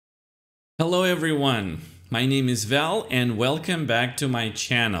Hello everyone, my name is Val and welcome back to my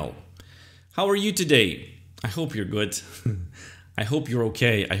channel. How are you today? I hope you're good. I hope you're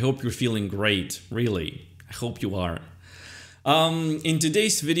okay. I hope you're feeling great, really. I hope you are. In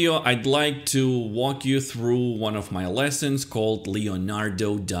today's video, I'd like to walk you through one of my lessons called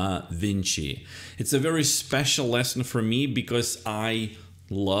Leonardo da Vinci. It's a very special lesson for me because I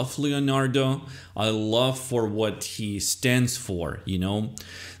love Leonardo. I love for what he stands for, you know.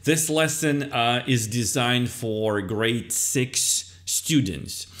 This lesson is designed for grade 6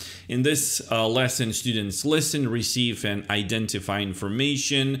 students. In this lesson, students listen, receive, and identify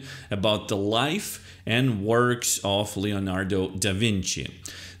information about the life and works of Leonardo da Vinci.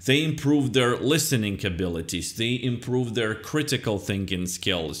 They improve their listening abilities. They improve their critical thinking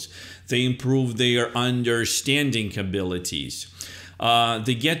skills. They improve their understanding abilities.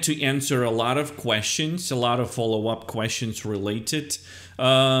 They get to answer a lot of questions, a lot of follow-up questions related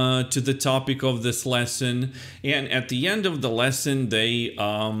to the topic of this lesson. And at the end of the lesson, they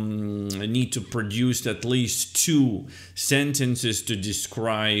need to produce at least 2 sentences to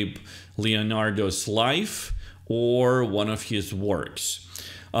describe Leonardo's life or one of his works.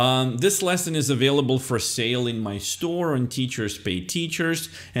 This lesson is available for sale in my store on Teachers Pay Teachers,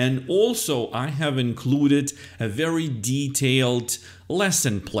 and also I have included a very detailed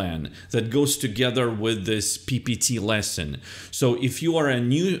lesson plan that goes together with this PPT lesson. So if you are a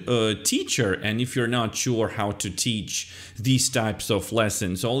new teacher and if you're not sure how to teach these types of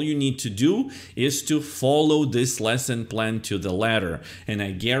lessons, all you need to do is to follow this lesson plan to the letter, and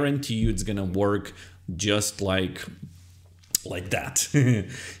I guarantee you it's gonna work just like that.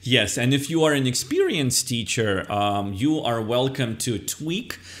 Yes, and if you are an experienced teacher, you are welcome to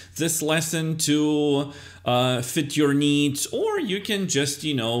tweak this lesson to fit your needs, or you can just,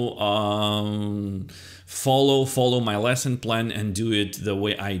 you know, follow my lesson plan and do it the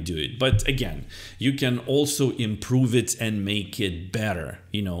way I do it. But again, you can also improve it and make it better,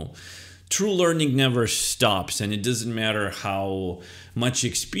 you know. True learning never stops, and it doesn't matter how much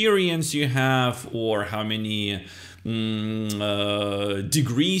experience you have or how many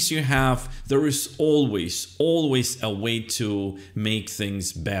degrees you have. There is always a way to make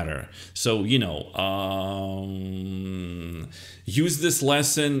things better. So, you know, use this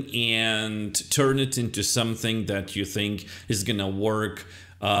lesson and turn it into something that you think is gonna work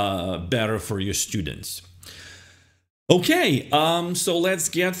better for your students. Okay, so let's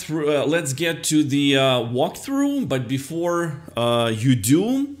get to the walkthrough. But before you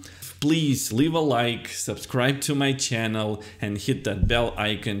do, please leave a like, subscribe to my channel, and hit that bell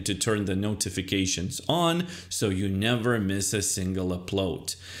icon to turn the notifications on so you never miss a single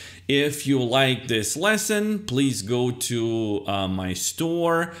upload. If you like this lesson, please go to my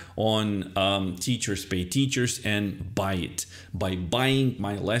store on Teachers Pay Teachers and buy it. By buying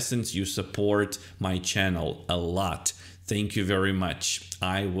my lessons, you support my channel a lot. Thank you very much.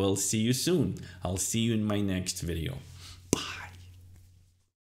 I will see you soon. I'll see you in my next video. Bye.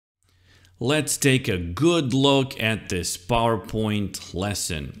 Let's take a good look at this PowerPoint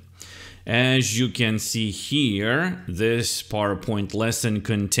lesson. As you can see here, this PowerPoint lesson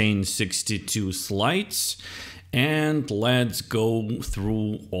contains 62 slides, and let's go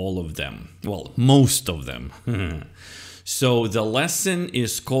through all of them. Well, most of them. So the lesson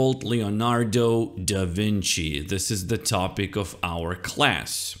is called Leonardo da Vinci. This is the topic of our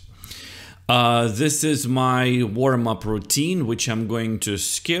class. This is my warm-up routine, which I'm going to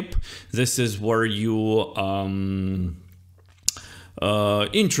skip. This is where you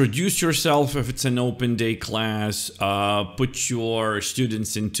introduce yourself if it's an open day class, put your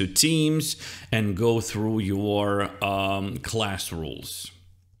students into teams, and go through your class rules.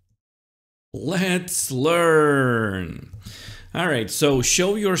 Let's learn. All right, so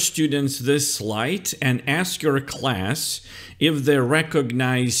show your students this slide and ask your class if they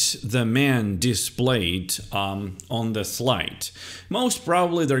recognize the man displayed on the slide. Most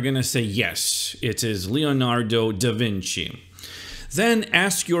probably they're gonna say yes, it is Leonardo da Vinci. Then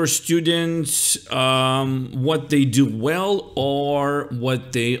ask your students what they do well or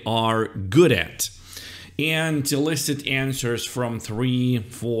what they are good at, and elicit answers from 3,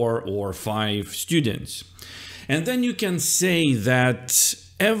 4, or 5 students. And then you can say that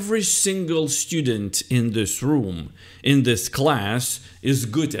every single student in this room, in this class, is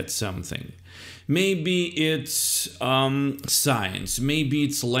good at something. Maybe it's science, maybe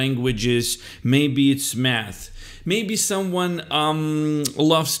it's languages, maybe it's math. Maybe someone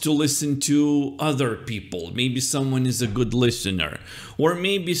loves to listen to other people. Maybe someone is a good listener. Or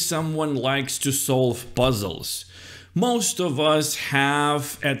maybe someone likes to solve puzzles. Most of us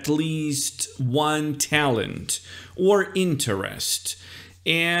have at least one talent or interest.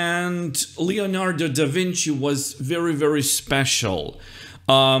 And Leonardo da Vinci was very, very special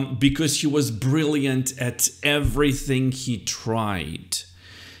because he was brilliant at everything he tried.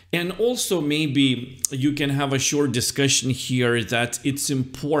 And also maybe you can have a short discussion here that it's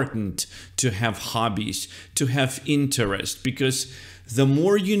important to have hobbies, to have interest, because the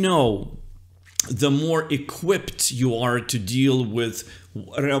more you know, the more equipped you are to deal with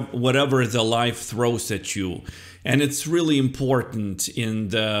whatever the life throws at you. And it's really important in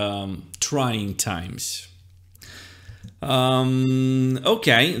the trying times.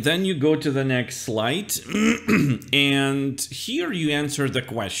 Okay, then you go to the next slide. And here you answer the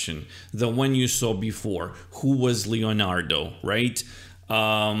question, the one you saw before. Who was Leonardo, right?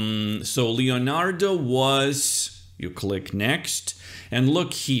 So Leonardo was, you click next. And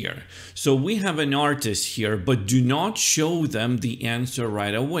look here. So we have an artist here, but do not show them the answer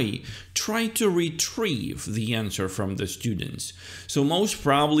right away. Try to retrieve the answer from the students. So most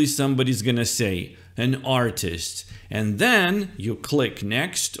probably somebody's gonna say an artist. And then you click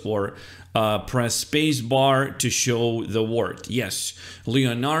next or press space bar to show the word. Yes,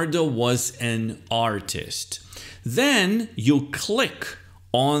 Leonardo was an artist. Then you click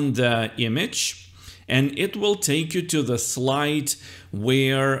on the image and it will take you to the slide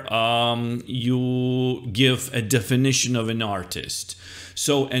where you give a definition of an artist.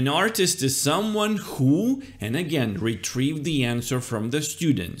 So an artist is someone who, and again, retrieve the answer from the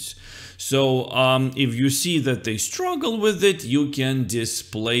students. So if you see that they struggle with it, you can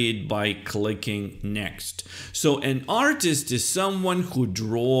display it by clicking next. So an artist is someone who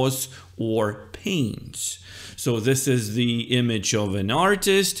draws or paints. So this is the image of an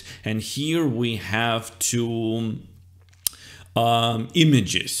artist, and here we have two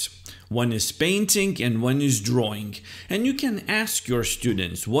images. One is painting and one is drawing. And you can ask your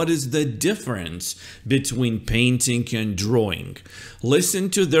students, what is the difference between painting and drawing? Listen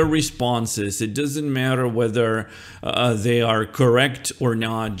to their responses. It doesn't matter whether they are correct or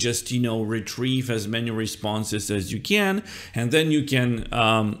not. Just, retrieve as many responses as you can. And then you can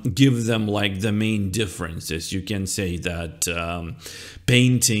give them like the main differences. You can say that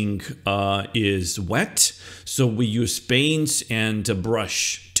painting is wet. So we use paints and a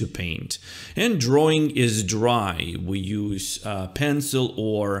brush to paint. And drawing is dry. We use pencil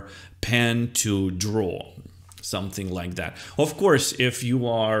or pen to draw. Something like that. Of course, if you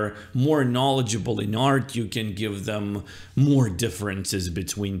are more knowledgeable in art, you can give them more differences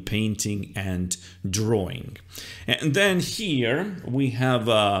between painting and drawing. And then here we have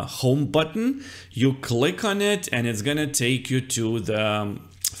a home button. You click on it and it's gonna take you to the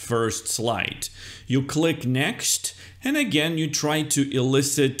first slide. You click next, and again you try to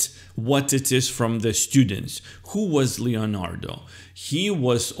elicit what it is from the students. Who was Leonardo? He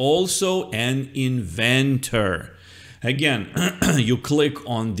was also an inventor. Again, you click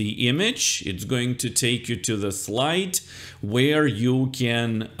on the image. It's going to take you to the slide where you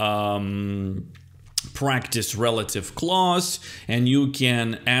can practice relative clause, and you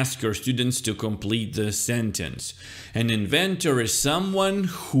can ask your students to complete the sentence. An inventor is someone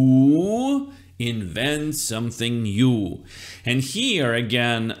who invents something new. And here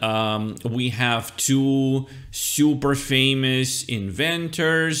again, we have two super famous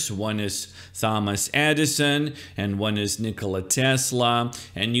inventors. One is Thomas Edison and one is Nikola Tesla.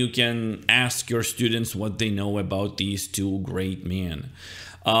 And you can ask your students what they know about these two great men.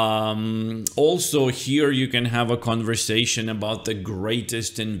 Also here you can have a conversation about the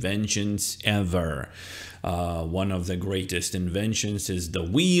greatest inventions ever. One of the greatest inventions is the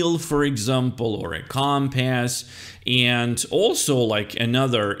wheel, for example, or a compass. And also, like,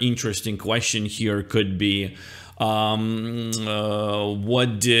 another interesting question here could be, what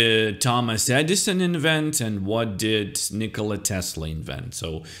did Thomas Edison invent and what did Nikola Tesla invent?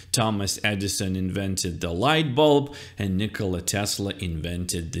 So Thomas Edison invented the light bulb and Nikola Tesla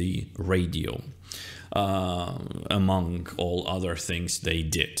invented the radio, among all other things they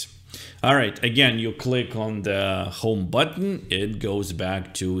did. All right, again, you click on the home button, it goes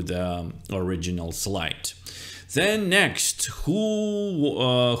back to the original slide. Then next, who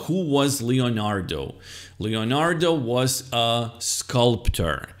was Leonardo? Leonardo was a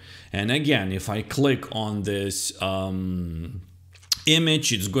sculptor. And again, if I click on this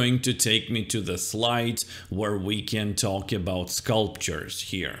image, it's going to take me to the slide where we can talk about sculptures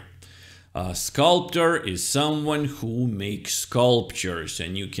here. A sculptor is someone who makes sculptures,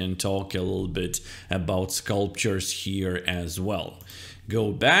 and you can talk a little bit about sculptures here as well.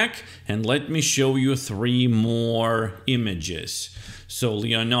 Go back and let me show you three more images. So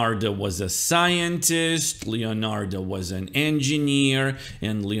Leonardo was a scientist, Leonardo was an engineer,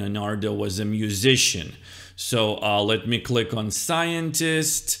 and Leonardo was a musician. So let me click on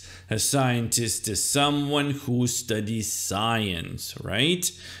scientist. A scientist is someone who studies science,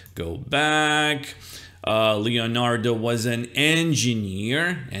 right? Go back. Leonardo was an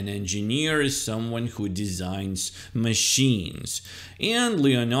engineer. An engineer is someone who designs machines. And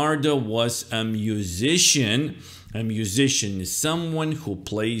Leonardo was a musician. A musician is someone who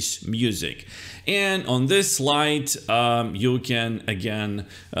plays music. And on this slide, you can again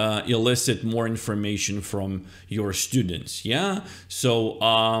elicit more information from your students. Yeah. So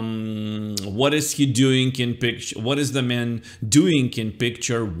what is he doing in picture? What is the man doing in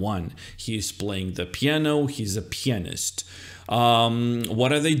picture 1? He is playing the piano. He's a pianist.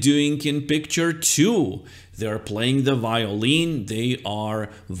 What are they doing in picture 2? They're playing the violin. They are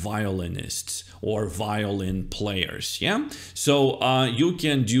violinists or violin players. Yeah. So you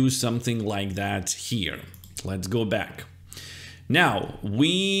can do something like that here. Let's go back. Now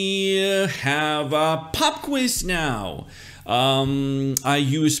we have a pop quiz now. I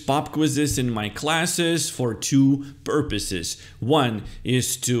use pop quizzes in my classes for 2 purposes. 1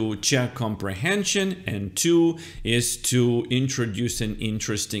 is to check comprehension, and 2 is to introduce an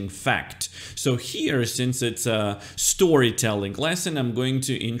interesting fact. So here, since it's a storytelling lesson, I'm going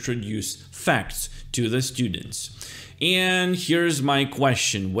to introduce facts to the students. And here's my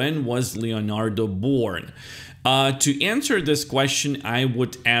question. When was Leonardo born? To answer this question, I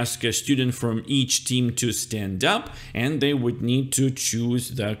would ask a student from each team to stand up, and they would need to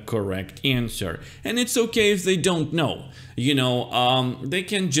choose the correct answer. And it's okay if they don't know. You know, they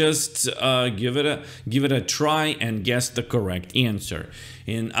can just give it a try and guess the correct answer.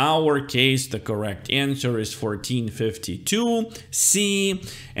 In our case, the correct answer is 1452 C.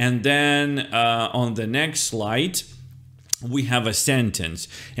 And then on the next slide, we have a sentence,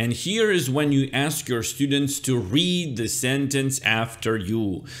 and here is when you ask your students to read the sentence after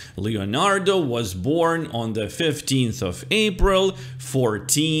you. Leonardo was born on the 15th of April,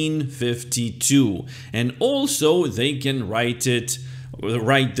 1452. And also they can write this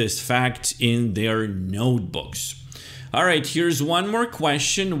fact in their notebooks. All right, here's one more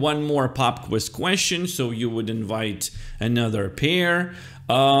question, one more pop quiz question. So you would invite another pair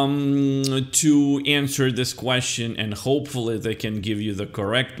to answer this question, and hopefully they can give you the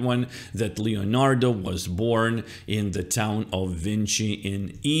correct one, that Leonardo was born in the town of Vinci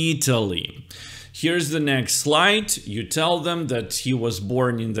in Italy. Here's the next slide. You tell them that he was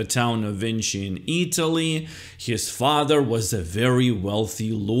born in the town of Vinci in Italy. His father was a very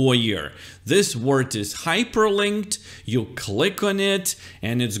wealthy lawyer. This word is hyperlinked. You click on it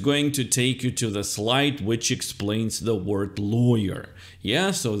and it's going to take you to the slide which explains the word lawyer.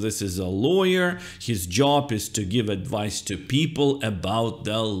 Yeah, so this is a lawyer. His job is to give advice to people about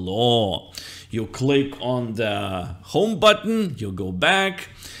the law. You click on the home button, you go back.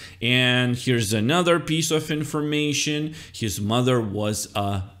 And here's another piece of information. His mother was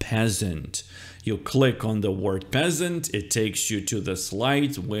a peasant. You click on the word peasant, it takes you to the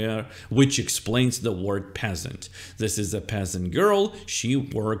slide which explains the word peasant. This is a peasant girl. She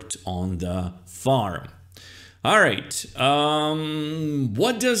worked on the farm. All right,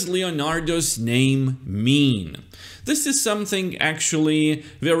 what does Leonardo's name mean? This is something actually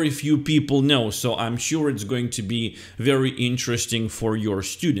very few people know, so I'm sure it's going to be very interesting for your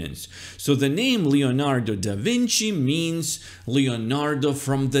students. So the name Leonardo da Vinci means Leonardo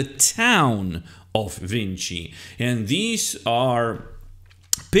from the town of Vinci. And these are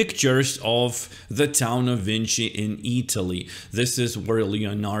pictures of the town of Vinci in Italy. This is where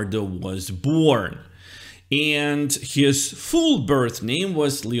Leonardo was born. And his full birth name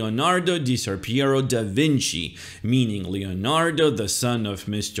was Leonardo di Ser Piero da Vinci, meaning Leonardo, the son of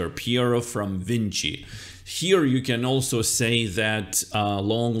Mr. Piero from Vinci. Here you can also say that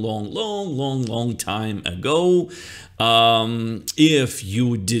long time ago, if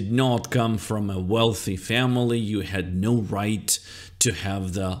you did not come from a wealthy family, you had no right to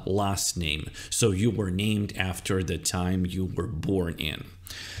have the last name. So you were named after the time you were born in.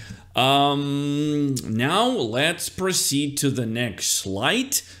 Now let's proceed to the next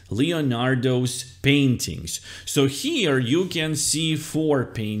slide, Leonardo's paintings. So here you can see 4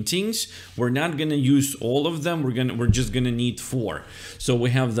 paintings. We're not going to use all of them. We're just going to need 4. So we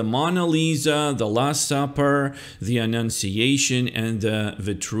have the Mona Lisa, the Last Supper, the Annunciation, and the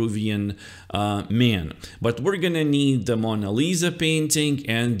Vitruvian Man. But we're going to need the Mona Lisa painting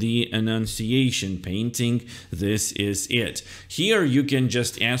and the Annunciation painting. This is it. Here you can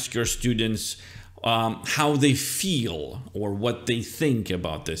just ask your students how they feel or what they think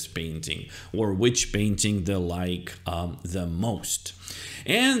about this painting, or which painting they like the most.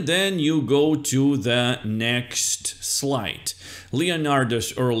 And then you go to the next slide.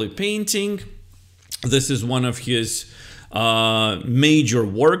 Leonardo's early painting. This is one of his major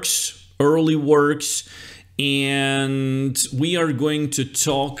works, early works. And we are going to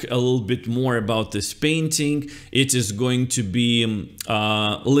talk a little bit more about this painting. It is going to be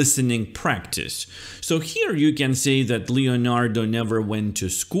listening practice. So here you can say that Leonardo never went to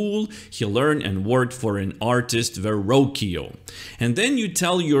school. He learned and worked for an artist, Verrocchio. And then you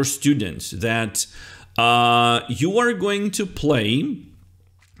tell your students that you are going to play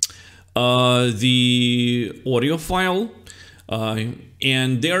the audio file.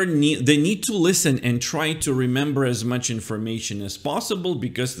 And they need to listen and try to remember as much information as possible,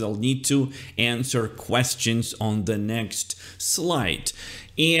 because they'll need to answer questions on the next slide.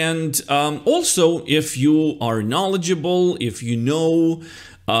 And also, if you are knowledgeable, if you know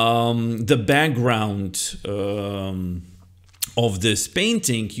the background of this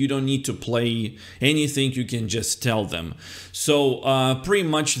painting, you don't need to play anything, you can just tell them. So pretty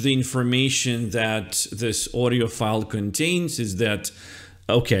much the information that this audio file contains is that,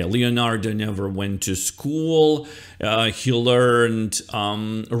 okay, Leonardo never went to school. He learned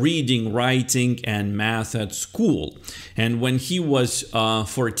reading, writing, and math at school. And when he was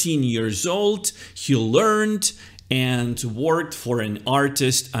 14 years old, he learned and worked for an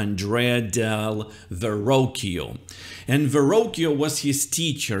artist, Andrea del Verrocchio. And Verrocchio was his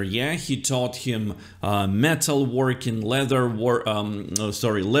teacher, yeah? He taught him metal working, leather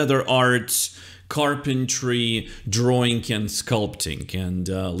arts, carpentry, drawing, and sculpting. And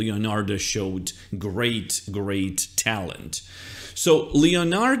Leonardo showed great talent. So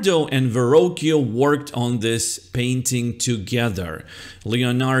Leonardo and Verrocchio worked on this painting together.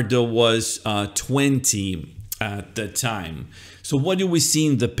 Leonardo was 20 at the time. So what do we see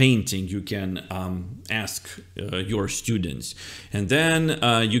in the painting? You can ask your students. And then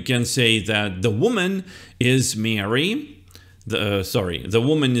you can say that the woman is Mary. The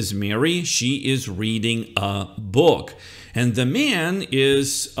woman is Mary. She is reading a book. And the man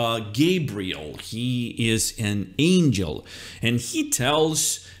is Gabriel. He is an angel. And he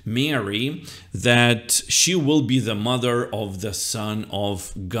tells Mary that she will be the mother of the Son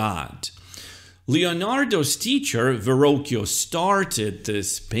of God. Leonardo's teacher, Verrocchio, started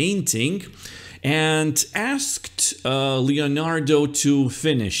this painting and asked Leonardo to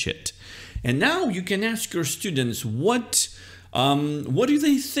finish it. And now you can ask your students, what do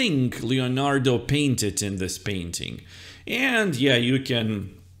they think Leonardo painted in this painting? And yeah, you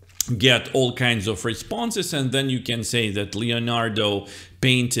can get all kinds of responses, and then you can say that Leonardo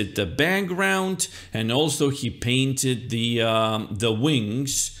painted the background, and also he painted the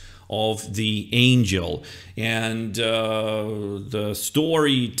wings of the angel. And the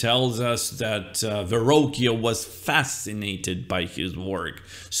story tells us that Verrocchio was fascinated by his work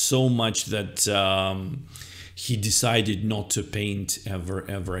so much that he decided not to paint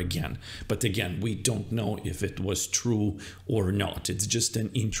ever again. But again, we don't know if it was true or not. It's just an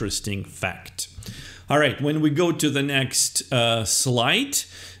interesting fact. All right, when we go to the next slide,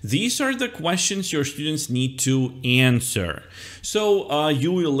 these are the questions your students need to answer. So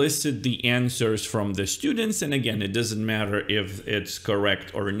you will list the answers from the students, and again, it doesn't matter if it's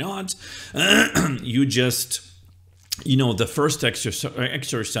correct or not. You just, you know, the first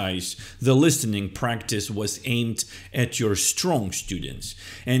exercise, the listening practice, was aimed at your strong students.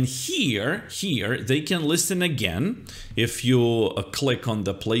 And here they can listen again. If you click on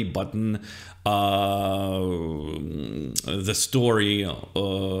the play button, the story,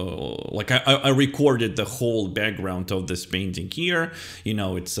 like I recorded the whole background of this painting here. You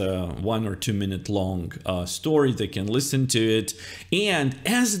know, it's a 1 or 2 minute long story. They can listen to it, and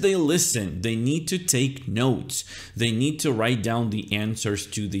as they listen, they need to take notes. They need to write down the answers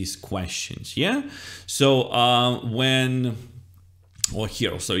to these questions. Yeah, so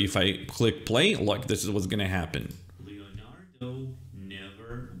here, so if I click play, like, this is what's gonna happen. Leonardo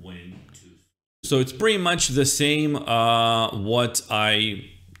never went to. So it's pretty much the same what I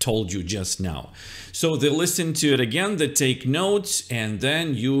told you just now. So they listen to it again, they take notes, and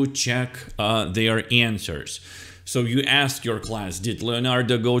then you check their answers. So you ask your class, did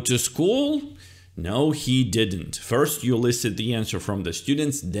Leonardo go to school? No, he didn't. First, you listed the answer from the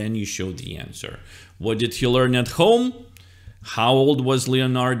students, then you show the answer. What did he learn at home? How old was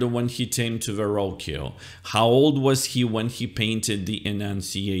Leonardo when he came to Verrocchio? How old was he when he painted the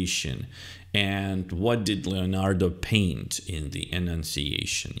Annunciation? And what did Leonardo paint in the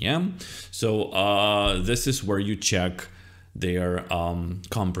Annunciation? Yeah, so this is where you check their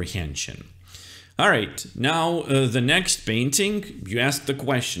comprehension. All right, now the next painting, you ask the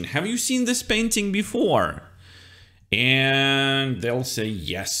question, have you seen this painting before? And they'll say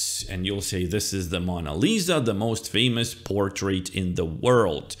yes, and you'll say this is the Mona Lisa, the most famous portrait in the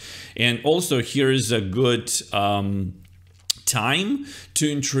world. And also here's a good time to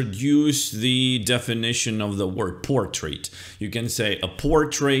introduce the definition of the word portrait. You can say a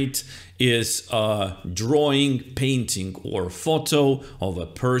portrait is a drawing, painting, or photo of a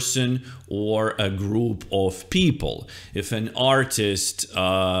person or a group of people. If an artist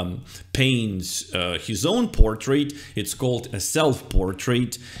paints his own portrait, it's called a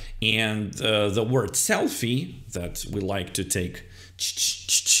self-portrait. And the word selfie that we like to take,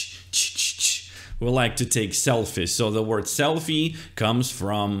 selfies. So the word selfie comes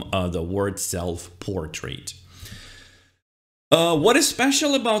from the word self-portrait. What is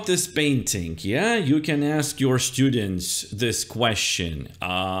special about this painting? Yeah, you can ask your students this question.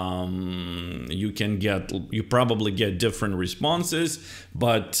 You probably get different responses,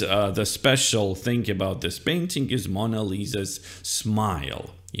 but the special thing about this painting is Mona Lisa's smile.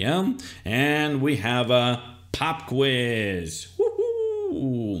 Yeah, and we have a pop quiz.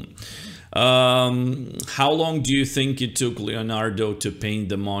 Woohoo! How long do you think it took Leonardo to paint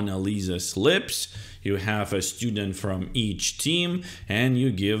the Mona Lisa's lips? You have a student from each team and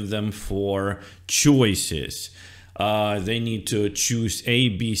you give them 4 choices. They need to choose A,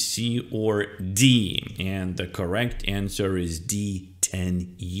 B, C, or D. And the correct answer is D,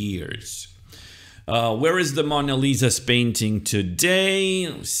 10 years. Where is the Mona Lisa's painting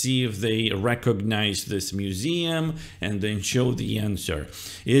today? See if they recognize this museum and then show the answer.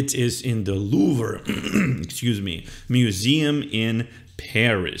 It is in the Louvre, excuse me, museum in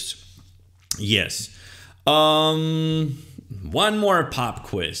Paris. Yes. One more pop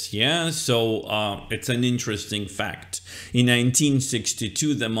quiz. Yeah. So it's an interesting fact. In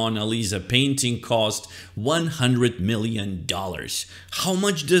 1962, the Mona Lisa painting cost $100 million. How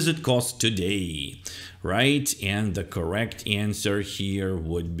much does it cost today? Right. And the correct answer here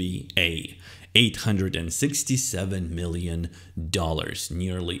would be A. $867 million,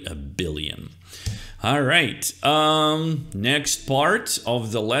 nearly $1 billion. All right, next part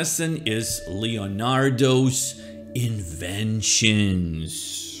of the lesson is Leonardo's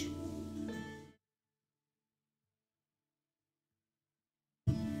inventions.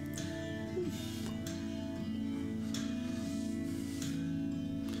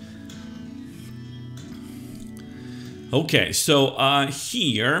 Okay, so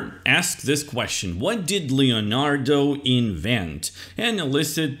here, ask this question. What did Leonardo invent? And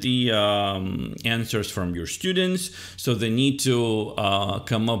elicit the answers from your students. So they need to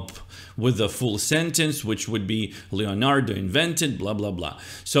come up with a full sentence, which would be Leonardo invented, blah, blah, blah.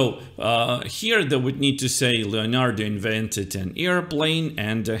 So here they would need to say Leonardo invented an airplane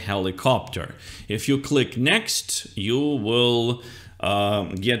and a helicopter. If you click next, you will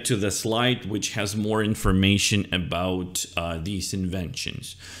get to the slide which has more information about these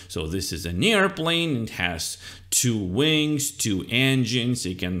inventions. So this is an airplane. It has 2 wings, 2 engines.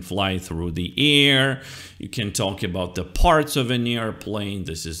 It can fly through the air. You can talk about the parts of an airplane.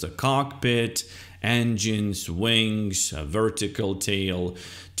 This is the cockpit, engines, wings, a vertical tail,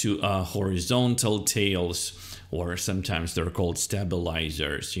 2 horizontal tails, or sometimes they're called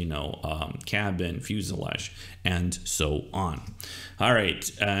stabilizers, you know, cabin, fuselage, and so on. All right,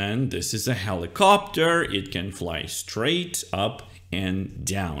 and this is a helicopter. It can fly straight up and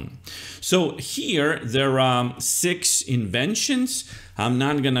down. So here there are 6 inventions. I'm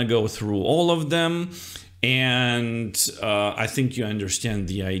not gonna go through all of them, and I think you understand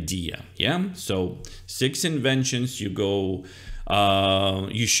the idea. Yeah, so 6 inventions. You go.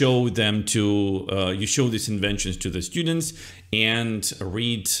 You show them to you show these inventions to the students and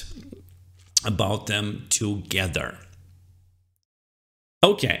read about them together.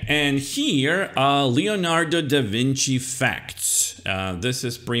 Okay, and here Leonardo da Vinci facts. This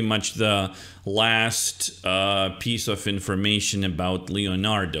is pretty much the last piece of information about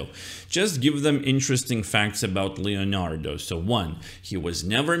Leonardo. Just give them interesting facts about Leonardo. So 1, he was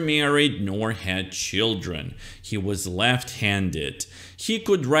never married nor had children. He was left-handed. He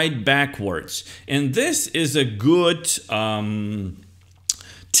could write backwards. And this is a good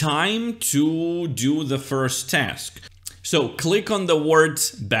time to do the first task. So click on the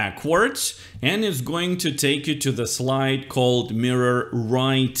words backwards and it's going to take you to the slide called mirror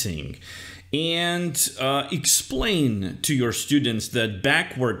writing. And explain to your students that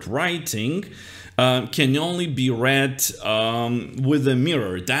backward writing can only be read with a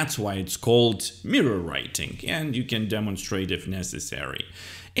mirror. That's why it's called mirror writing, and you can demonstrate if necessary.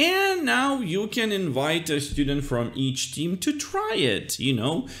 And now you can invite a student from each team to try it. You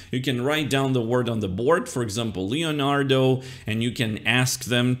know, you can write down the word on the board, for example, Leonardo, and you can ask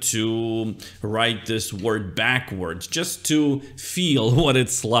them to write this word backwards, just to feel what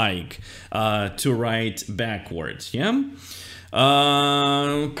it's like to write backwards. Yeah.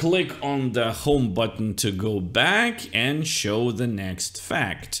 Click on the home button to go back and show the next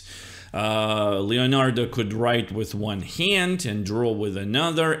fact. Leonardo could write with one hand and draw with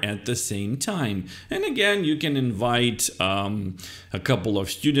another at the same time. And again, you can invite a couple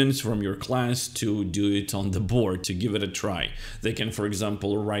of students from your class to do it on the board, to give it a try. They can, for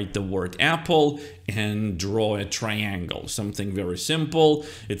example, write the word apple and draw a triangle, something very simple.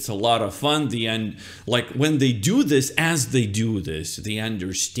 It's a lot of fun. Like when they do this, as they do this, they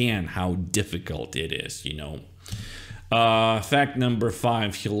understand how difficult it is, you know. Fact number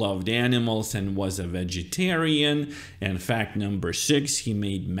 5, he loved animals and was a vegetarian. And fact number 6, he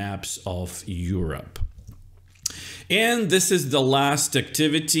made maps of Europe. And this is the last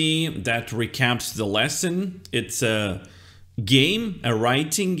activity that recaps the lesson. It's a game, a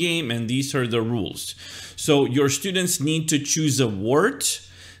writing game, and these are the rules. So your students need to choose a word.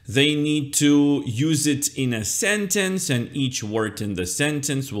 They need to use it in a sentence, and each word in the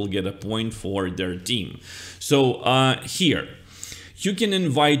sentence will get a point for their team. So here, you can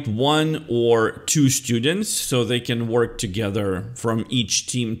invite 1 or 2 students so they can work together from each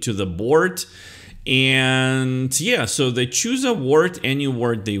team to the board. And yeah, so they choose a word, any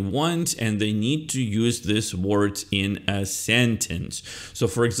word they want, and they need to use this word in a sentence. So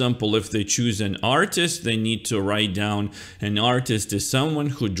for example, if they choose an artist, they need to write down an artist is someone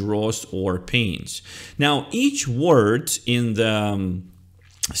who draws or paints. Now, each word in the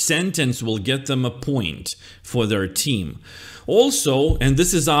sentence will get them a point for their team. Also, and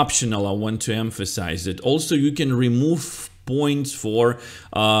this is optional, I want to emphasize it, also you can remove points for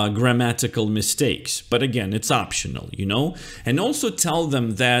grammatical mistakes, but again, it's optional, you know. And also tell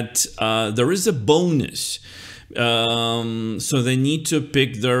them that there is a bonus, so they need to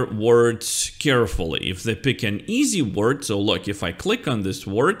pick their words carefully. If they pick an easy word, so look, if I click on this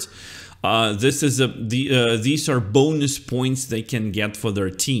word, these are bonus points they can get for their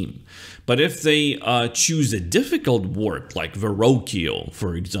team. But if they choose a difficult word, like Verrocchio,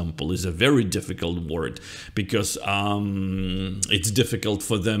 for example, is a very difficult word because it's difficult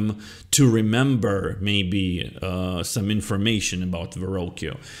for them to remember maybe some information about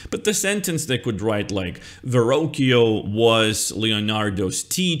Verrocchio. But the sentence they could write like, Verrocchio was Leonardo's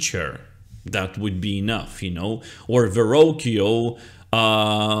teacher. That would be enough, you know. Or Verrocchio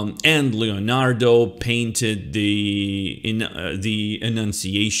and Leonardo painted the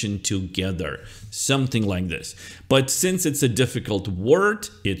Annunciation together, something like this. But since it's a difficult word,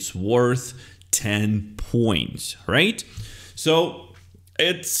 it's worth 10 points, right? So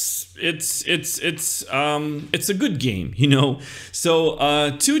it's a good game, you know.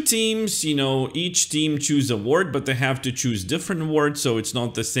 So 2 teams, you know, each team choose a word, but they have to choose different words, so it's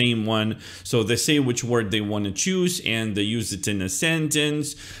not the same one. So they say which word they want to choose and they use it in a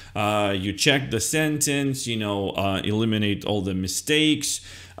sentence. You check the sentence, you know, eliminate all the mistakes,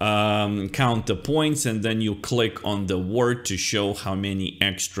 count the points, and then you click on the word to show how many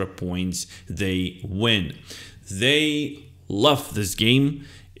extra points they win. They love this game.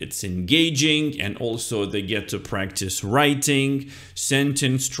 It's engaging, and also they get to practice writing,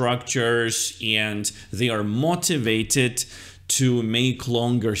 sentence structures, and they are motivated to make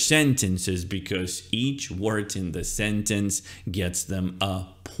longer sentences because each word in the sentence gets them a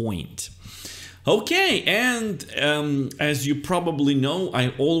point. Okay, and as you probably know, I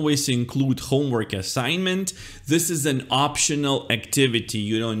always include homework assignment. This is an optional activity.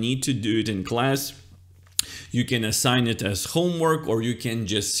 You don't need to do it in class. You can assign it as homework or you can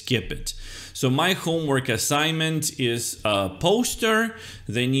just skip it. So my homework assignment is a poster.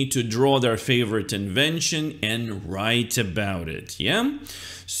 They need to draw their favorite invention and write about it. Yeah.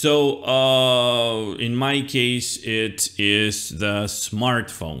 So in my case, it is the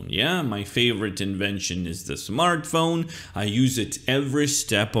smartphone. Yeah, my favorite invention is the smartphone. I use it every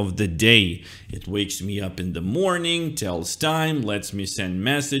step of the day. It wakes me up in the morning, tells time, lets me send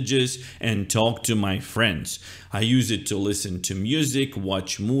messages and talk to my friends. I use it to listen to music,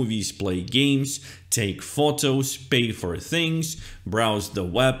 watch movies, play games, take photos, pay for things, browse the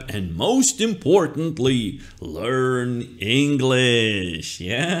web, and most importantly, learn English.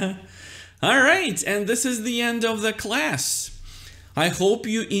 Yeah? All right, and this is the end of the class. I hope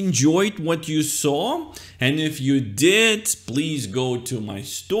you enjoyed what you saw, and if you did, please go to my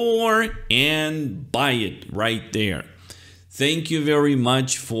store and buy it right there. Thank you very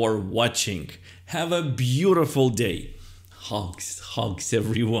much for watching. Have a beautiful day. Hugs, hugs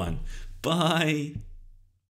everyone. Bye.